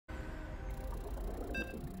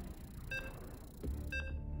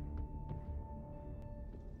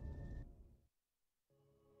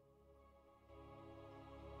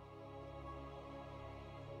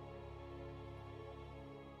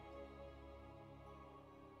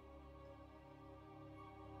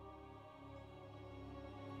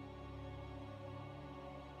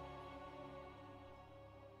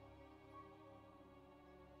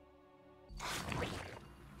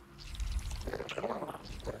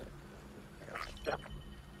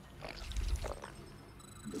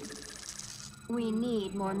We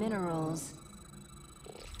need more minerals.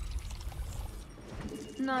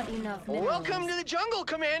 Not enough minerals. Welcome to the jungle,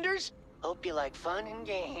 Commanders! Hope you like fun and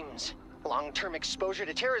games. Long-term exposure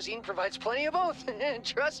to terrazine provides plenty of both.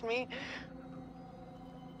 Trust me.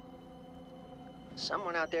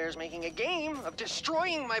 Someone out there is making a game of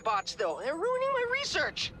destroying my bots, though. They're ruining my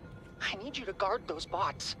research. I need you to guard those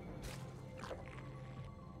bots.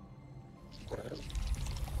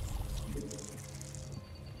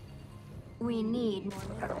 We need more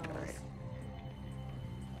minerals.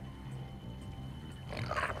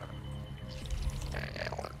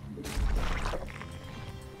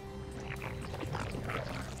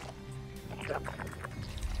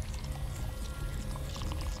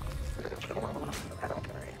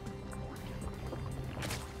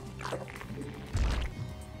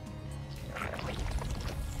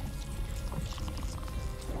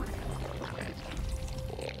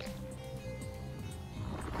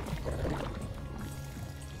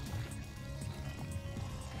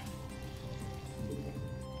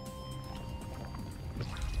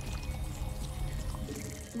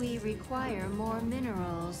 We require more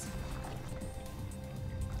minerals.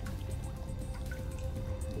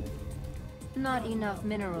 Not enough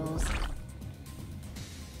minerals.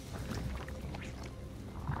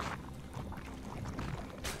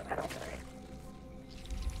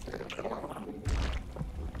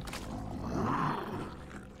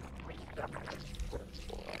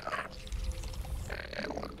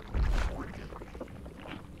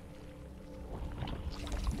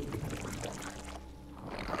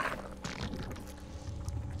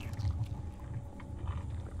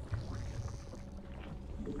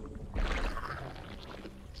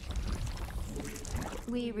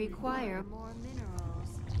 We require more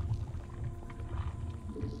minerals.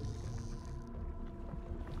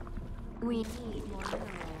 We need more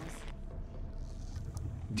minerals.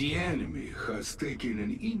 The enemy has taken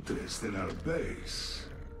an interest in our base.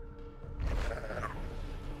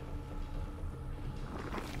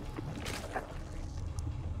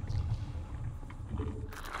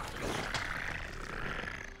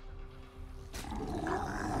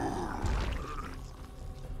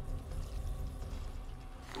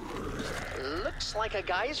 Looks like a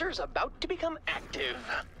geyser's about to become active.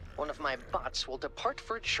 One of my bots will depart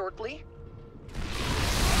for it shortly.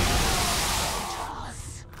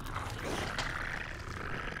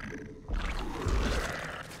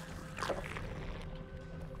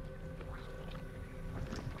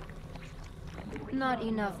 Not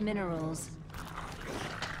enough minerals.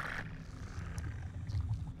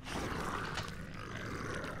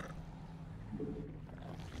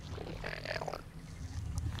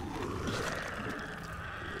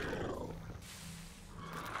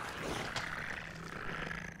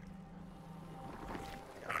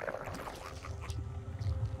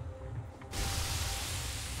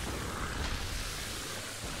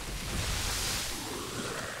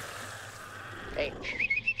 Hey,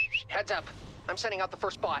 heads up. I'm sending out the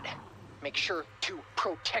first bot. Make sure to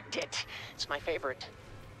protect it. It's my favorite.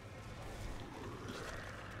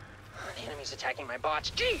 The enemy's attacking my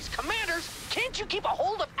bots. Jeez, Commanders! Can't you keep a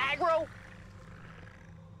hold of aggro?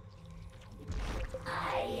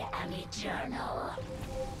 I am eternal.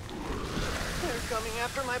 They're coming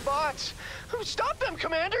after my bots. Stop them,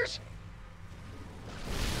 Commanders!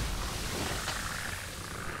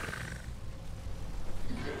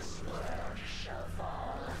 This world shall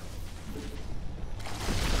fall.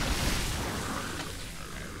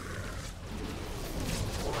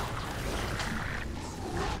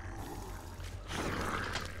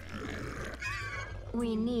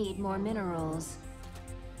 We need more minerals.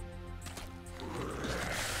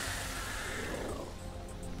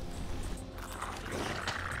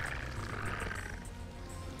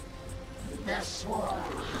 The swarm.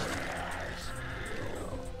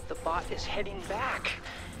 The bot is heading back.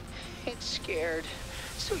 It's scared,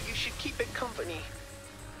 so you should keep it company.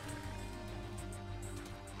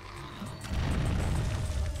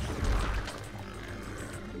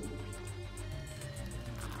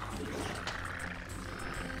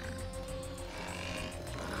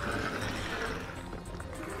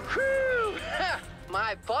 Whew!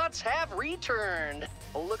 My bots have returned.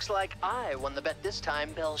 Looks like I won the bet this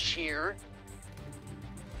time, Belshir.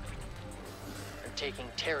 I'm taking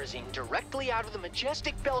terrazine directly out of the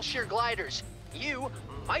majestic Belshir gliders. You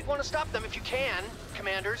might want to stop them if you can,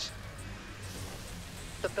 Commanders.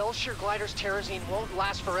 The Belshir glider's terrazine won't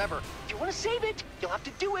last forever. If you want to save it, you'll have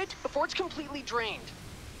to do it before it's completely drained.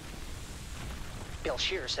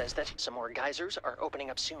 Belshir says that some more geysers are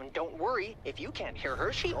opening up soon. Don't worry, if you can't hear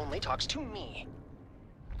her, she only talks to me.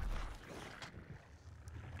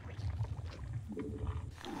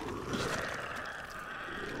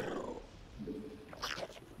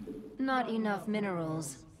 Not enough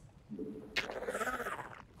minerals.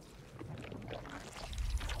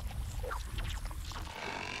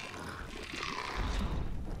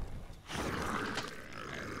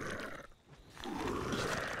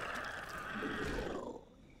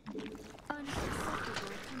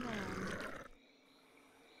 Unacceptable command.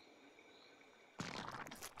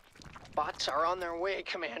 Bots are on their way,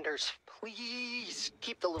 Commanders. Please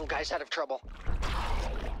keep the little guys out of trouble.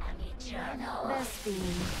 Eternal.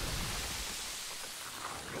 Vespine.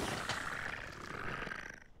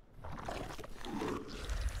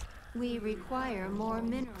 We require more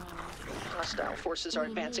minerals. Hostile forces are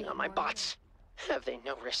advancing on my bots. Have they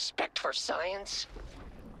no respect for science?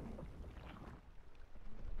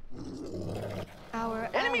 Our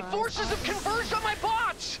Enemy allies forces are have converged on my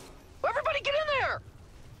bots! Everybody get in there!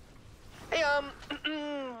 Hey,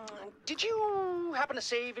 did you happen to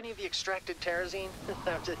save any of the extracted terrazine?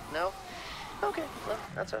 No? Okay, well,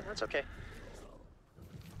 that's okay.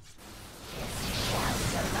 Shall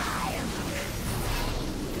survive.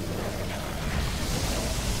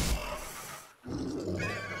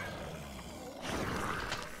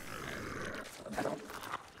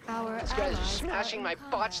 Our These guys are allies smashing in my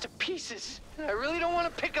combat. bots to pieces. I really don't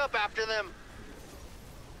want to pick up after them.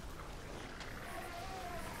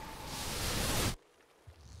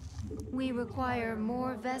 We require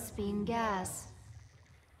more Vespine gas.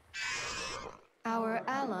 Our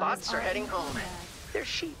allies Bots are in heading home. combat. They're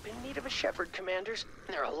sheep in need of a shepherd, Commanders.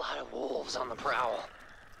 And there are a lot of wolves on the prowl.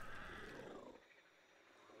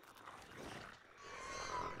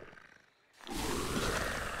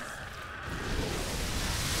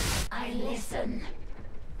 I listen.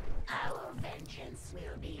 Our vengeance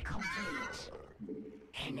will be complete.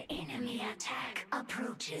 An enemy attack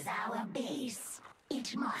approaches our base.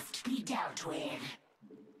 It must be dealt with.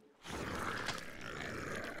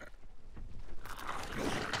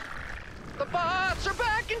 The bots are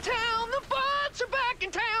back in town! The bots are back in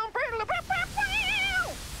town!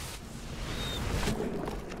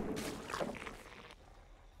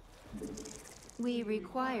 We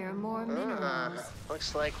require more minerals.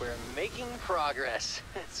 Looks like we're making progress.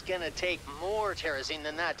 It's gonna take more terrazine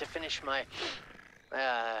than that to finish my,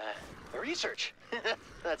 research.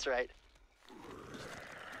 That's right.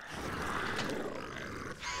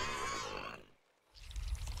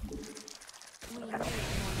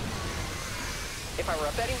 If I were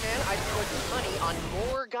a betting man, I'd put money on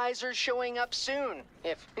more geysers showing up soon.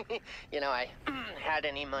 If, I had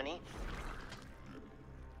any money.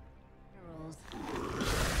 Minerals.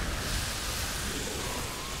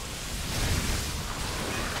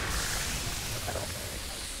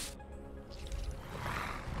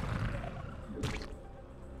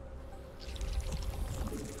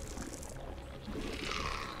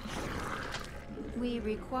 We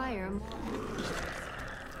require more minerals.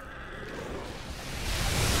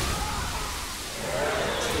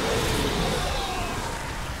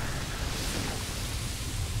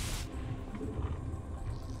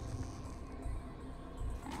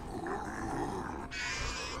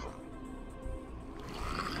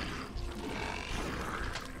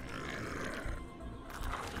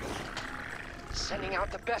 Sending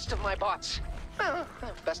out the best of my bots.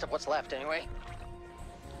 Best of what's left, anyway.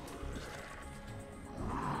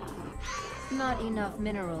 Not enough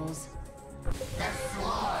minerals. The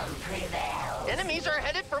swarm prevails. Enemies are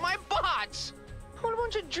headed for my bots! What a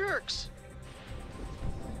bunch of jerks.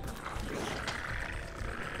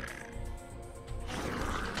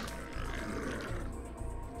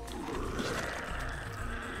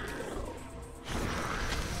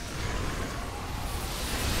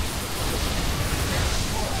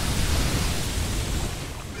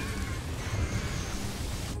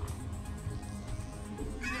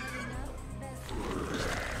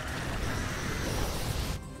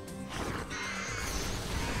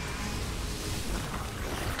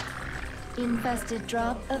 Infested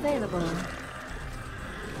drop available.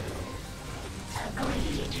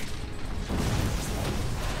 Agreed.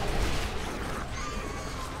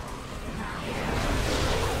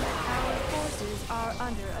 Our forces are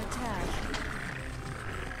under attack.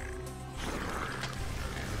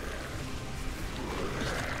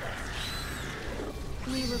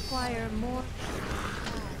 We require more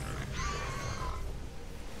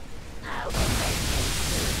Our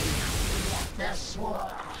vengeance will be the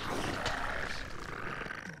swarm.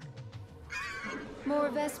 More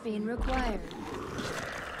Vespine required.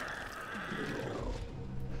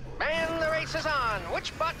 And the race is on!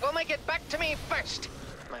 Which bot will make it back to me first?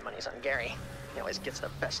 My money's on Gary. He always gets the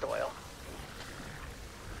best oil.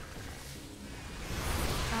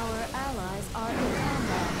 Our allies are in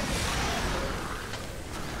combat.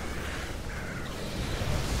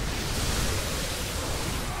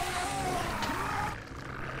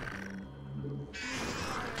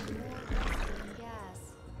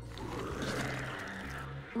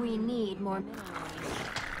 We need more minerals.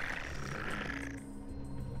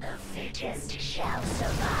 The fittest shall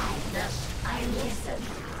survive. I listen.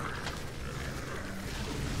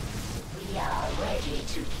 We are ready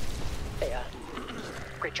to... Hey,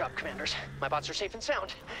 great job, Commanders. My bots are safe and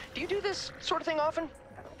sound. Do you do this sort of thing often?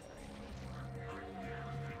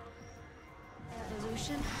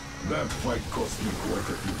 Evolution? That fight cost me quite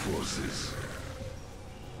a few forces.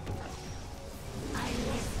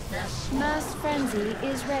 Mass frenzy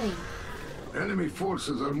is ready. Enemy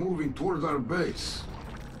forces are moving toward our base.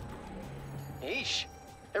 Yeesh.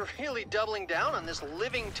 They're really doubling down on this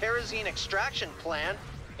living terrazine extraction plan.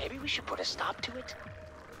 Maybe we should put a stop to it?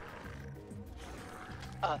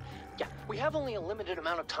 Yeah, we have only a limited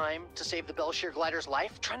amount of time to save the Belshir glider's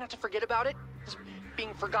life. Try not to forget about it.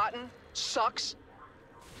 Being forgotten sucks.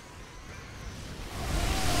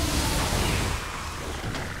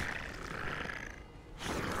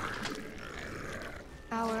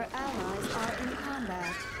 Our allies are in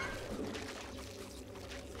combat.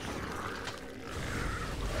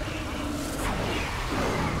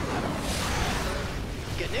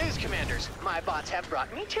 Good news, Commanders. My bots have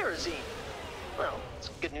brought me terrazine. Well, it's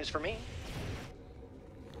good news for me.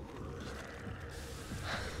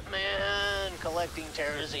 Man, collecting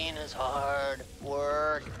terrazine is hard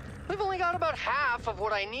work. We've only got about half of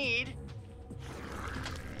what I need.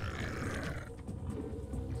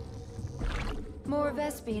 More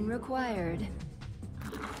Vespine required.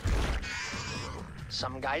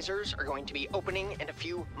 Some geysers are going to be opening in a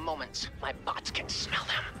few moments. My bots can smell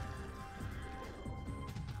them.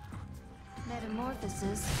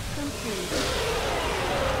 Metamorphosis complete.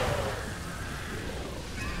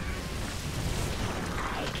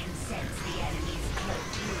 I can sense the enemy's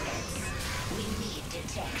cloaked units. We need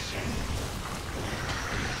detection.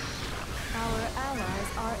 Our allies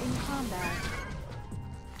are in combat.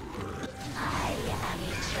 I am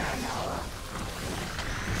eternal.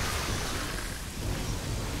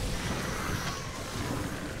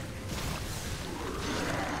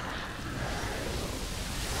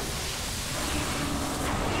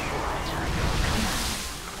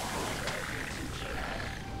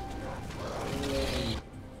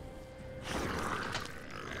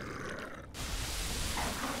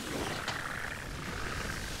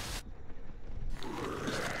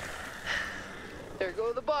 There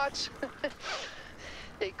go the bots.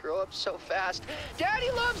 They grow up so fast.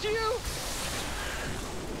 Daddy loves you!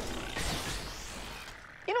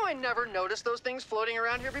 You know, I never noticed those things floating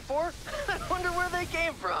around here before. I wonder where they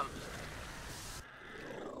came from.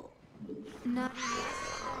 Not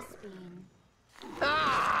enough Vespine.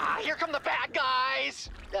 Ah, here come the bad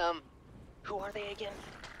guys! Who are they again?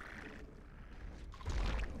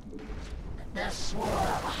 The swarm.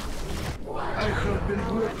 I have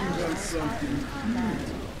been working on Allies are in something. combat.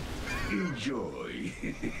 Enjoy.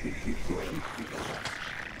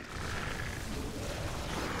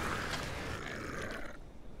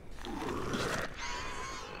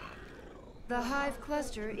 The hive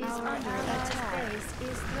cluster is under attack. Base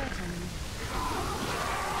is threatened.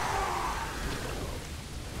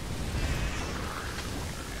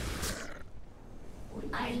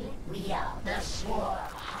 We are the swarm.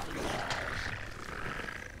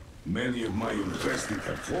 Many of my infested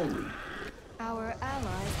have fallen. Our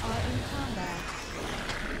allies are in combat.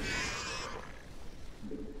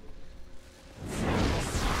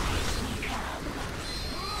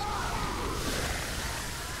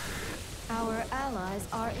 Our allies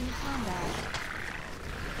are in combat.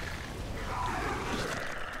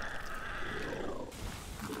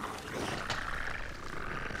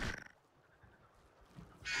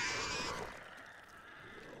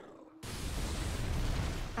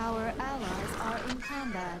 Our allies are in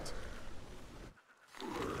combat.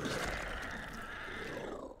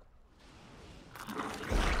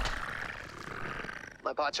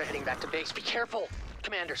 My bots are heading back to base. Be careful,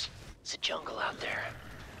 Commanders. It's a jungle out there.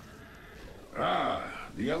 Ah,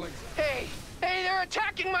 the Alex. Hey, they're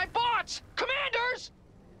attacking my bots! Commanders!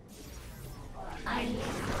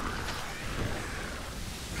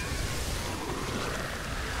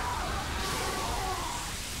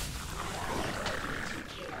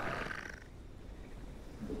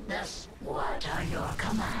 What are your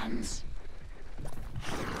commands?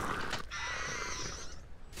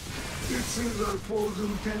 It seems our foes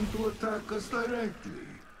intend to attack us directly.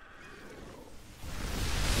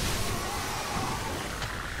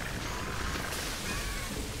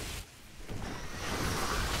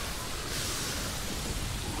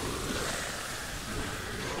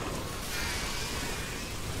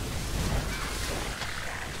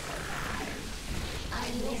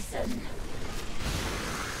 I listen.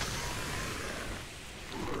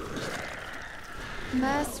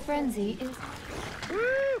 Mass frenzy is... Woo!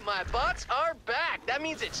 My bots are back! That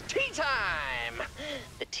means it's tea time!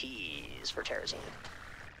 The T's for Terrazine.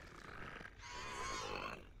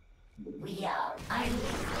 We are. I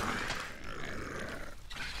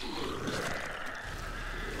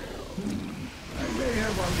may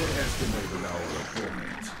have underestimated our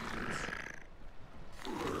opponent.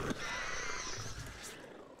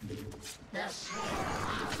 The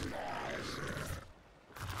swarm.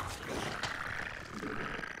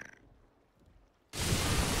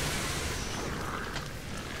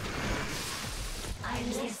 I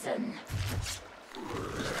listen.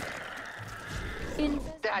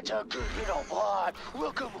 That's a good little bot.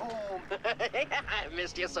 Welcome home. I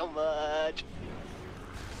missed you so much.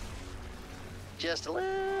 Just a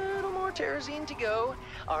little more Terrazine to go.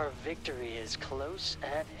 Our victory is close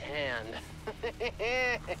at hand.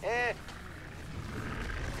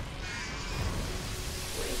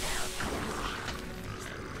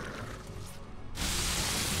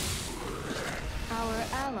 Our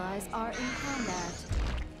allies are in combat.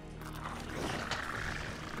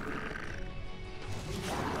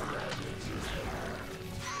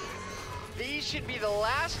 These should be the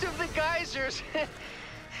last of the geysers.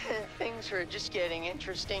 Things are just getting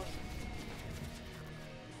interesting.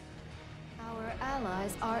 Our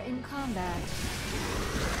allies are in combat.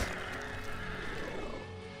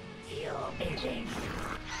 Your bidding.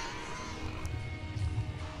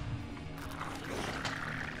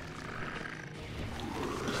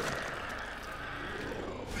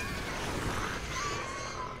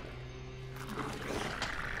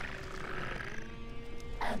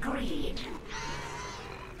 Agreed.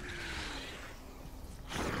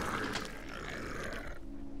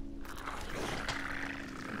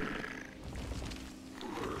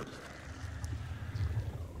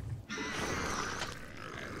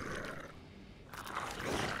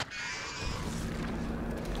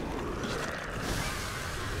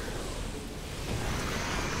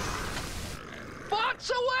 Bots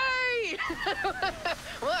away!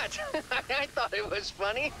 What? I thought it was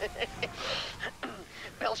funny.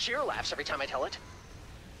 Belshear laughs every time I tell it.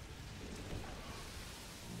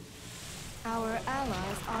 Our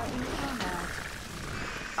allies are in combat.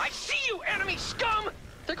 I see you, enemy scum!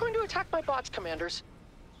 They're going to attack my bots, commanders.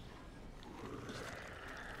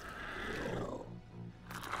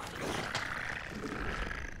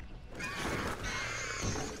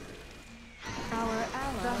 Our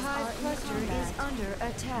allies the Hive cluster is under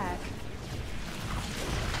attack.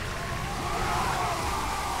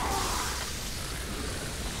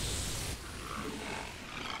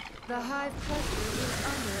 The Hive cluster is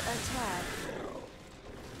under attack.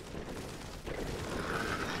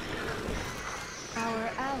 Our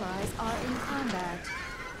allies are in combat.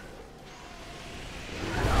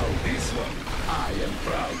 Now this one I am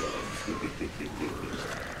proud of.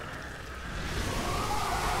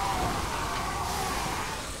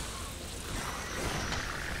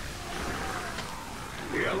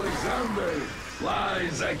 The Alexander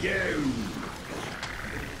flies again.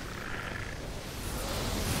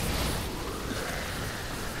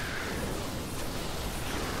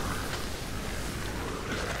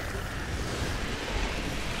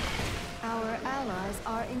 Our allies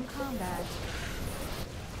are in combat.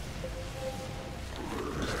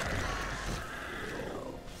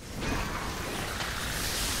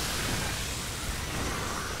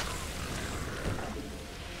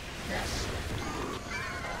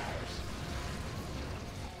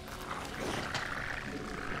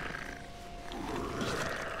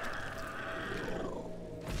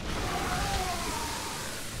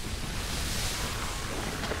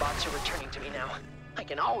 The bots are returning to me now. I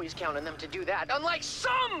can always count on them to do that, unlike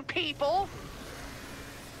some people!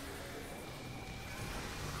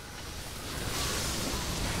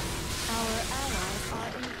 Our allies are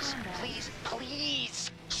in combat. Please,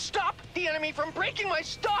 please, stop the enemy from breaking my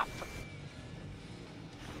stuff!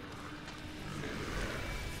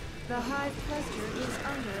 The Hive cluster is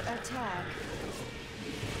under attack.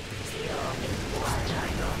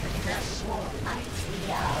 The swarm.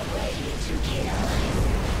 We are ready to kill.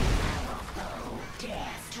 Our foe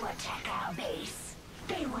dares to attack our base.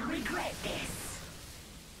 They will regret this.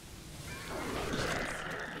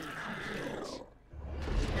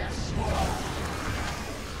 The swarm.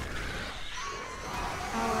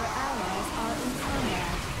 Our allies are in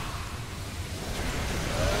combat.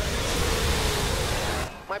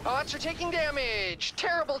 My bots are taking damage!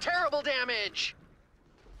 Terrible, terrible damage!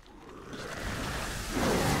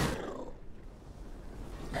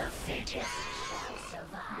 The fittest shall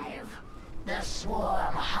survive. The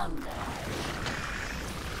swarm hunger.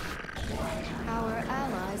 Our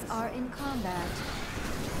allies are in combat.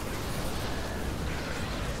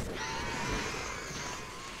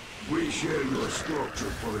 We share your structure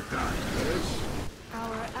for the time, yes?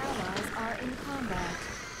 Our allies are in combat.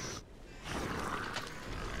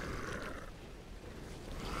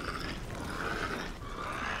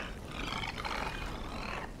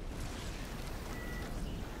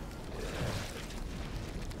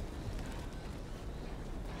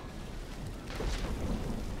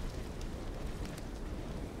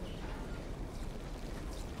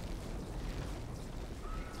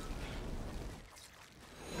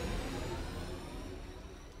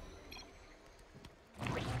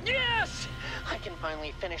 Yes! I can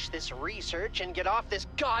finally finish this research and get off this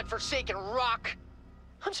godforsaken rock.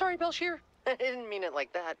 I'm sorry, Belshir. I didn't mean it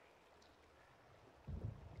like that.